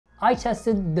I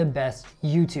tested the best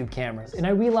YouTube cameras, and I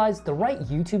realized the right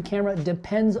YouTube camera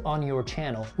depends on your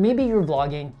channel. Maybe you're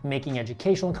vlogging, making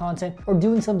educational content, or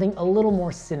doing something a little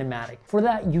more cinematic. For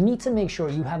that, you need to make sure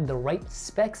you have the right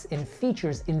specs and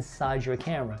features inside your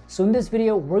camera. So in this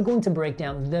video, we're going to break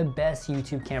down the best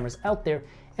YouTube cameras out there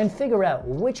and figure out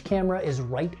which camera is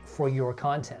right for your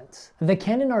content. The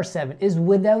Canon R7 is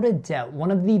without a doubt one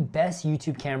of the best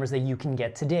YouTube cameras that you can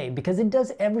get today because it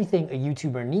does everything a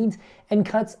YouTuber needs and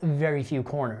cuts very few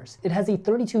corners. It has a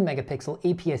 32 megapixel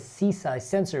APS-C size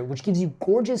sensor which gives you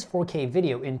gorgeous 4K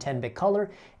video in 10-bit color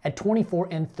at 24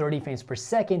 and 30 frames per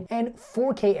second and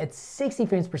 4K at 60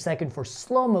 frames per second for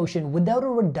slow motion without a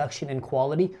reduction in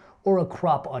quality or a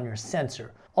crop on your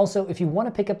sensor. Also, if you want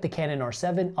to pick up the Canon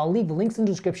R7, I'll leave links in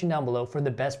the description down below for the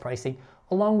best pricing,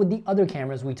 along with the other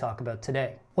cameras we talk about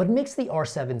today. What makes the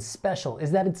R7 special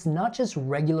is that it's not just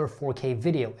regular 4K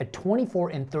video. At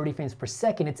 24 and 30 frames per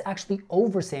second, it's actually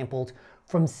oversampled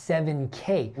from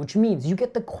 7K, which means you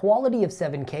get the quality of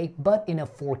 7K, but in a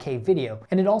 4K video.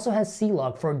 And it also has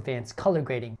C-Log for advanced color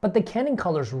grading. But the Canon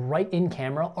colors right in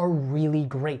camera are really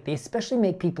great. They especially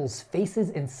make people's faces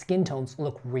and skin tones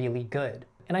look really good.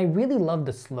 And I really love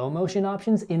the slow motion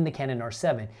options in the Canon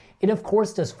R7. It of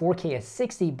course does 4K at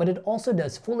 60, but it also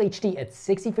does full HD at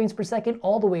 60 frames per second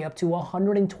all the way up to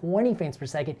 120 frames per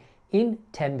second in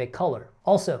 10-bit color.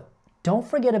 Also, don't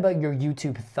forget about your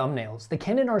YouTube thumbnails. The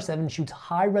Canon R7 shoots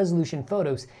high resolution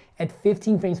photos at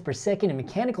 15 frames per second in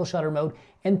mechanical shutter mode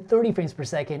and 30 frames per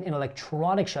second in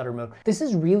electronic shutter mode. This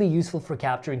is really useful for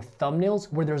capturing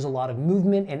thumbnails where there's a lot of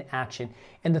movement and action.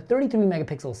 And the 33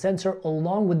 megapixel sensor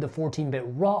along with the 14-bit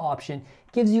RAW option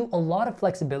gives you a lot of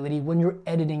flexibility when you're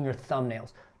editing your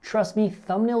thumbnails. Trust me,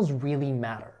 thumbnails really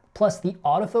matter. Plus, the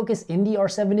autofocus in the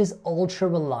R7 is ultra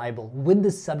reliable with the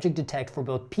subject detect for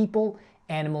both people,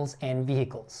 animals, and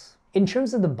vehicles. In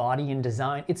terms of the body and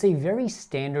design, it's a very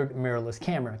standard mirrorless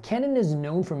camera. Canon is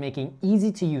known for making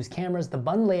easy to use cameras. The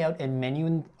button layout and menu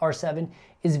in R7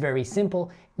 is very simple,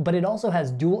 but it also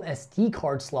has dual SD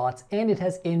card slots and it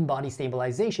has in-body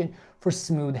stabilization for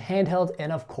smooth handheld,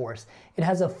 and of course, it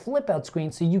has a flip out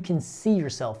screen so you can see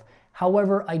yourself.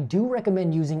 However, I do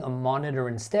recommend using a monitor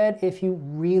instead if you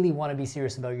really want to be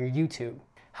serious about your YouTube.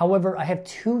 However, I have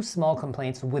two small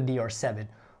complaints with the R7.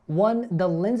 One, the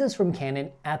lenses from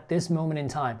Canon at this moment in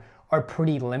time are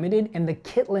pretty limited, and the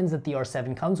kit lens that the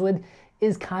R7 comes with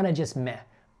is kind of just meh.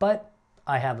 But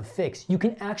I have a fix. You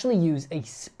can actually use a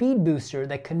speed booster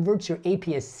that converts your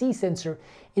APS-C sensor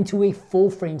into a full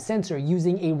frame sensor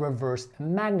using a reverse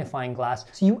magnifying glass,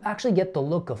 so you actually get the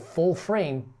look of full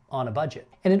frame on a budget.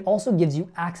 And it also gives you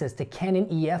access to Canon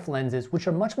EF lenses, which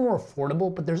are much more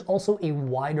affordable, but there's also a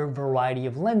wider variety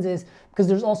of lenses because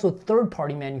there's also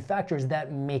third-party manufacturers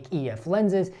that make EF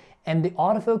lenses, and the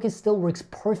autofocus still works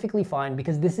perfectly fine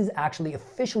because this is actually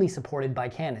officially supported by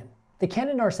Canon. The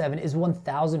Canon R7 is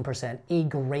 1000% a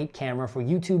great camera for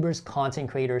YouTubers, content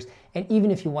creators, and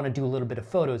even if you want to do a little bit of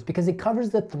photos because it covers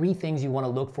the three things you want to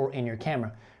look for in your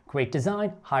camera. Great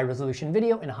design, high resolution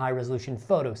video, and high resolution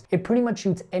photos. It pretty much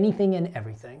shoots anything and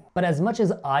everything. But as much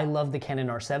as I love the Canon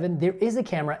R7, there is a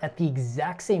camera at the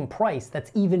exact same price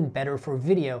that's even better for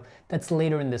video that's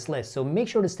later in this list, so make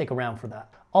sure to stick around for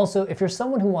that. Also, if you're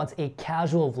someone who wants a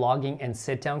casual vlogging and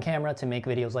sit-down camera to make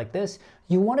videos like this,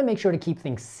 you want to make sure to keep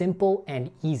things simple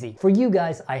and easy. For you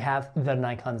guys, I have the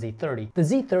Nikon Z30. The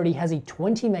Z30 has a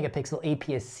 20 megapixel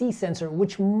APS-C sensor,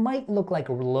 which might look like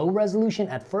low resolution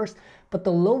at first, but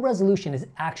the low resolution is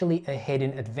actually a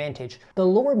hidden advantage. The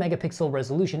lower megapixel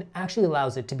resolution actually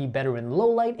allows it to be better in low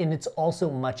light, and it's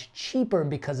also much cheaper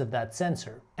because of that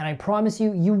sensor. And I promise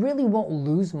you, you really won't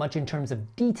lose much in terms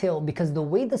of detail because the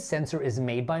way the sensor is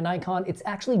made by Nikon, it's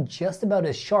actually just about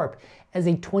as sharp as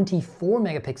a 24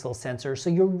 megapixel sensor, so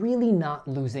you're really not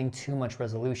losing too much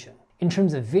resolution. In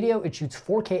terms of video, it shoots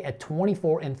 4K at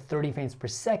 24 and 30 frames per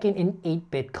second in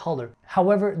 8-bit color.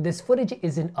 However, this footage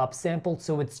isn't upsampled,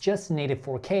 so it's just native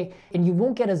 4K, and you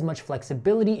won't get as much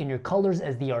flexibility in your colors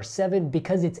as the R7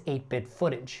 because it's 8-bit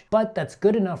footage. But that's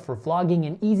good enough for vlogging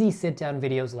and easy sit-down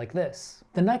videos like this.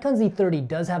 The Nikon Z30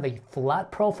 does have a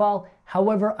flat profile,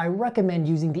 however, I recommend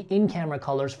using the in-camera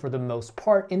colors for the most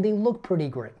part, and they look pretty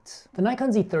great. The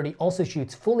Nikon Z30 also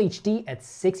shoots full HD at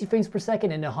 60 frames per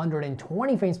second and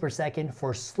 120 frames per second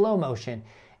for slow motion.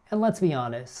 And let's be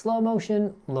honest, slow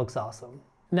motion looks awesome.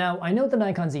 Now, I know the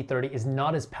Nikon Z30 is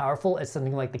not as powerful as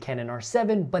something like the Canon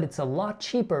R7, but it's a lot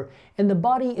cheaper, and the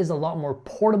body is a lot more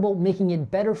portable, making it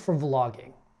better for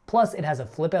vlogging. Plus, it has a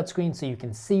flip-out screen so you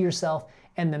can see yourself,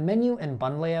 and the menu and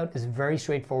button layout is very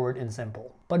straightforward and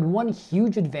simple. But one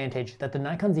huge advantage that the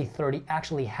Nikon Z30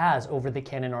 actually has over the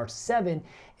Canon R7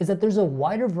 is that there's a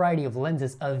wider variety of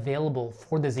lenses available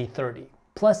for the Z30.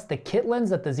 Plus, the kit lens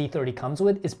that the Z30 comes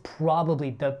with is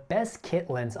probably the best kit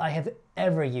lens I have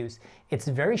ever used. It's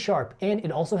very sharp, and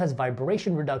it also has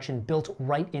vibration reduction built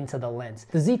right into the lens.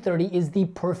 The Z30 is the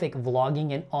perfect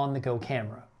vlogging and on-the-go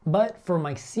camera. But for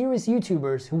my serious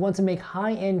YouTubers who want to make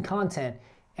high-end content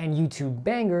and YouTube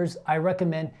bangers, I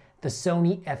recommend the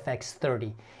Sony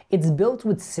FX-30. It's built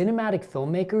with cinematic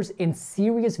filmmakers and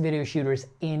serious video shooters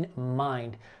in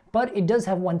mind, but it does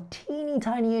have one teeny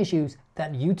tiny issues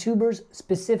that YouTubers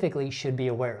specifically should be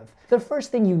aware of. The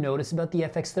first thing you notice about the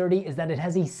FX-30 is that it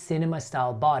has a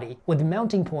cinema-style body with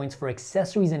mounting points for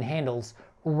accessories and handles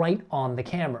right on the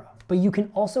camera. But you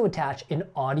can also attach an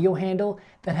audio handle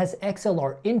that has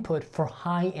XLR input for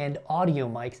high-end audio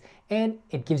mics, and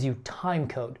it gives you time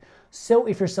code. So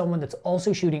if you're someone that's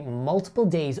also shooting multiple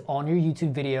days on your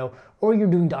YouTube video, or you're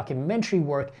doing documentary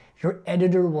work, your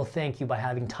editor will thank you by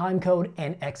having time code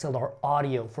and XLR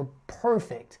audio for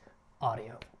perfect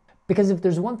audio. Because if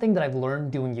there's one thing that I've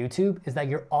learned doing YouTube is that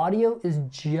your audio is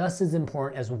just as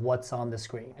important as what's on the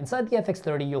screen. Inside the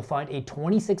FX-30, you'll find a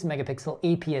 26 megapixel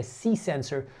APS-C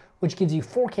sensor, which gives you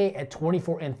 4K at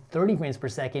 24 and 30 frames per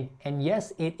second. And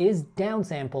yes, it is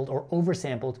downsampled or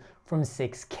oversampled from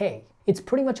 6K. It's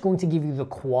pretty much going to give you the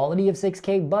quality of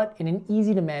 6K, but in an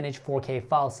easy to manage 4K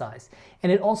file size.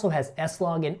 And it also has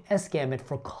S-Log and S-Gamut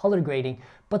for color grading.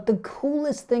 But the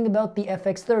coolest thing about the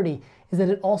FX-30 is that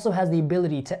it also has the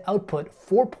ability to output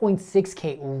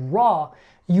 4.6K RAW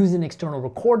using an external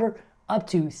recorder up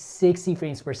to 60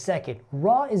 frames per second.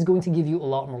 RAW is going to give you a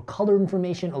lot more color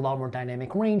information, a lot more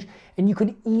dynamic range, and you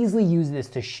could easily use this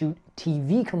to shoot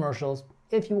TV commercials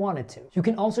if you wanted to. You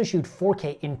can also shoot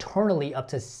 4K internally up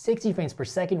to 60 frames per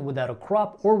second without a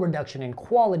crop or reduction in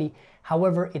quality.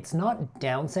 However, it's not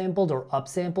downsampled or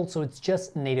upsampled, so it's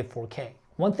just native 4K.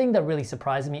 One thing that really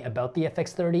surprised me about the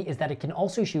FX-30 is that it can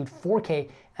also shoot 4K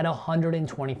at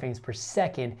 120 frames per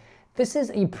second. This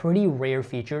is a pretty rare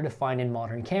feature to find in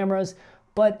modern cameras,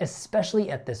 but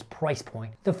especially at this price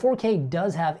point. The 4K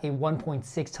does have a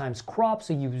 1.6 times crop,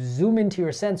 so you zoom into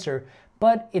your sensor,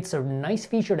 but it's a nice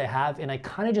feature to have, and I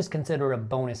kind of just consider it a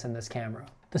bonus in this camera.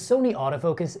 The Sony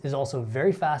autofocus is also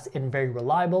very fast and very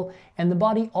reliable, and the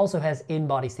body also has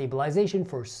in-body stabilization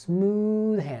for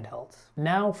smooth handhelds.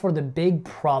 Now for the big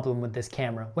problem with this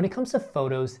camera. When it comes to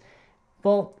photos,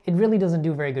 well, it really doesn't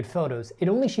do very good photos. It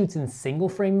only shoots in single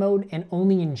frame mode and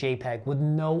only in JPEG with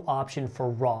no option for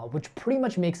RAW, which pretty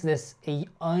much makes this an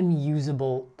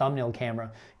unusable thumbnail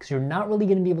camera because you're not really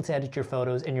going to be able to edit your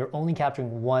photos and you're only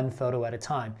capturing one photo at a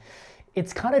time.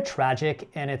 It's kind of tragic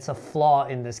and it's a flaw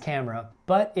in this camera,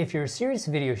 but if you're a serious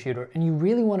video shooter and you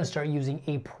really want to start using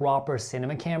a proper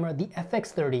cinema camera, the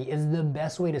FX-30 is the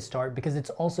best way to start because it's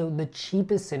also the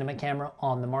cheapest cinema camera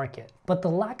on the market. But the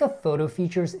lack of photo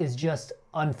features is just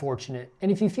unfortunate, and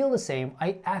if you feel the same,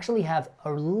 I actually have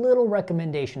a little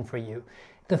recommendation for you.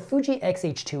 The Fuji X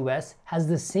H2S has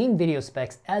the same video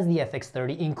specs as the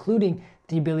FX-30, including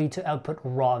the ability to output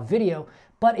RAW video,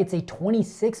 but it's a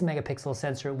 26 megapixel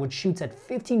sensor which shoots at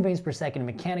 15 frames per second in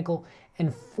mechanical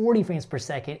and 40 frames per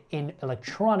second in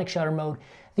electronic shutter mode.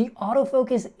 The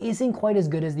autofocus isn't quite as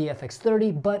good as the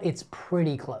FX-30, but it's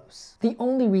pretty close. The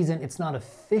only reason it's not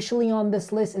officially on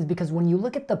this list is because when you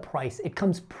look at the price, it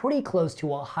comes pretty close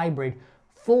to a hybrid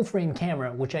full frame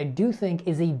camera, which I do think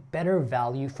is a better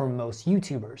value for most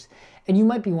YouTubers. And you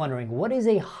might be wondering, what is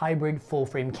a hybrid full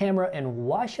frame camera and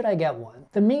why should I get one?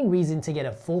 The main reason to get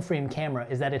a full frame camera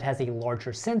is that it has a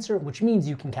larger sensor, which means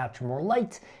you can capture more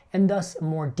light and thus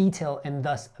more detail and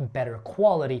thus better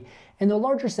quality. And the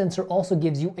larger sensor also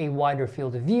gives you a wider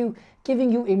field of view,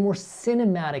 giving you a more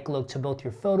cinematic look to both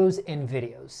your photos and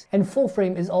videos. And full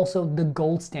frame is also the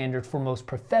gold standard for most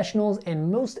professionals,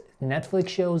 and most Netflix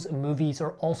shows, movies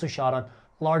are also shot on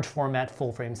large format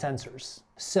full frame sensors.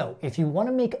 So if you want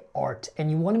to make art and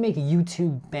you want to make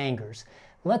YouTube bangers,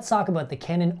 let's talk about the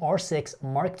Canon R6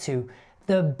 Mark II,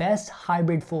 the best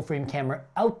hybrid full frame camera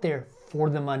out there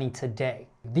for the money today.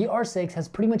 The R6 has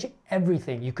pretty much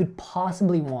everything you could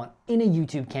possibly want in a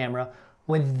YouTube camera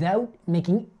without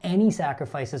making any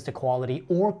sacrifices to quality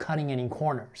or cutting any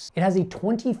corners. It has a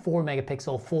 24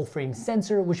 megapixel full frame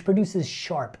sensor which produces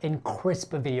sharp and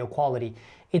crisp video quality.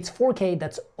 It's 4K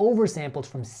that's oversampled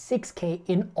from 6K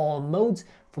in all modes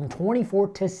from 24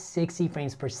 to 60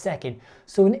 frames per second.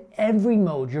 So in every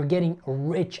mode you're getting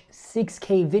rich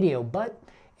 6K video, but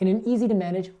in an easy to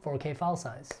manage 4K file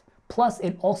size. Plus,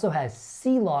 it also has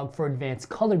C-Log for advanced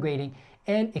color grading,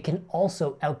 and it can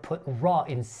also output RAW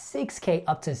in 6K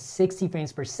up to 60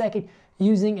 frames per second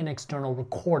using an external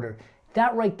recorder.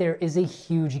 That right there is a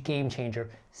huge game changer.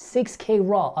 6K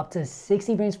RAW up to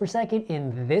 60 frames per second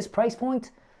in this price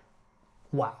point?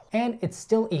 Wow. And it's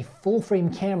still a full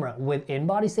frame camera with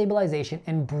in-body stabilization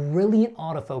and brilliant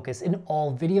autofocus in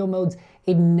all video modes.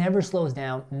 It never slows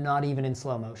down, not even in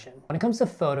slow motion. When it comes to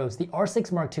photos, the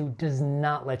R6 Mark II does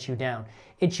not let you down.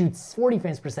 It shoots 40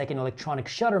 frames per second electronic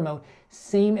shutter mode,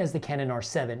 same as the Canon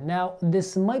R7. Now,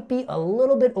 this might be a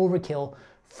little bit overkill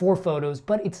for photos,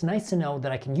 but it's nice to know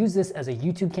that I can use this as a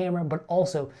YouTube camera, but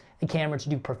also a camera to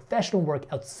do professional work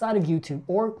outside of YouTube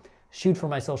or shoot for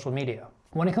my social media.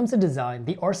 When it comes to design,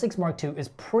 the R6 Mark II is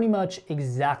pretty much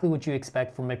exactly what you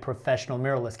expect from a professional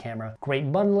mirrorless camera.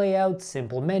 Great button layout,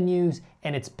 simple menus,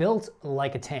 and it's built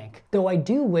like a tank. Though I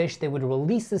do wish they would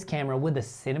release this camera with a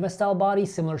cinema style body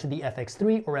similar to the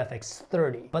FX-30 or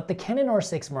FX-30. But the Canon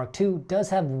R6 Mark II does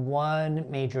have one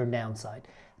major downside.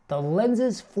 The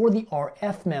lenses for the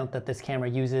RF mount that this camera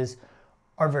uses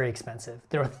are very expensive.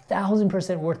 They're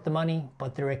 1000% worth the money,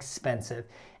 but they're expensive.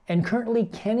 And currently,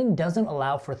 Canon doesn't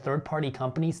allow for third-party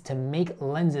companies to make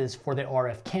lenses for their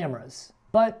RF cameras.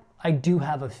 But I do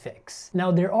have a fix.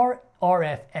 Now, there are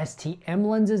RF STM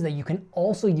lenses that you can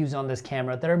also use on this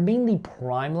camera that are mainly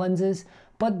prime lenses,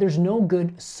 but there's no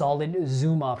good solid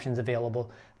zoom options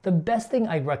available. The best thing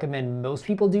I recommend most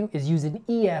people do is use an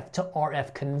EF to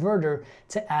RF converter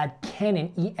to add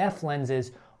Canon EF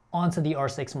lenses onto the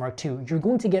R6 Mark II. You're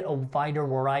going to get a wider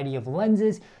variety of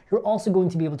lenses. You're also going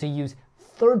to be able to use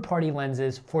third-party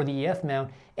lenses for the EF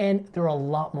mount, and they're a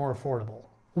lot more affordable.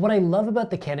 What I love about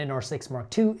the Canon R6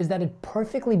 Mark II is that it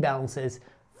perfectly balances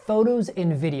photos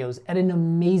and videos at an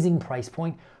amazing price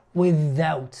point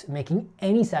without making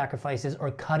any sacrifices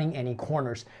or cutting any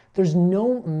corners. There's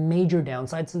no major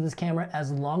downsides to this camera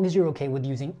as long as you're okay with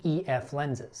using EF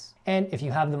lenses. And if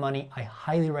you have the money, I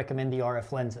highly recommend the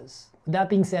RF lenses. With that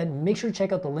being said, make sure to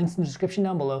check out the links in the description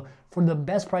down below for the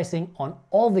best pricing on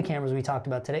all the cameras we talked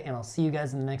about today, and I'll see you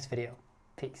guys in the next video.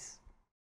 Peace.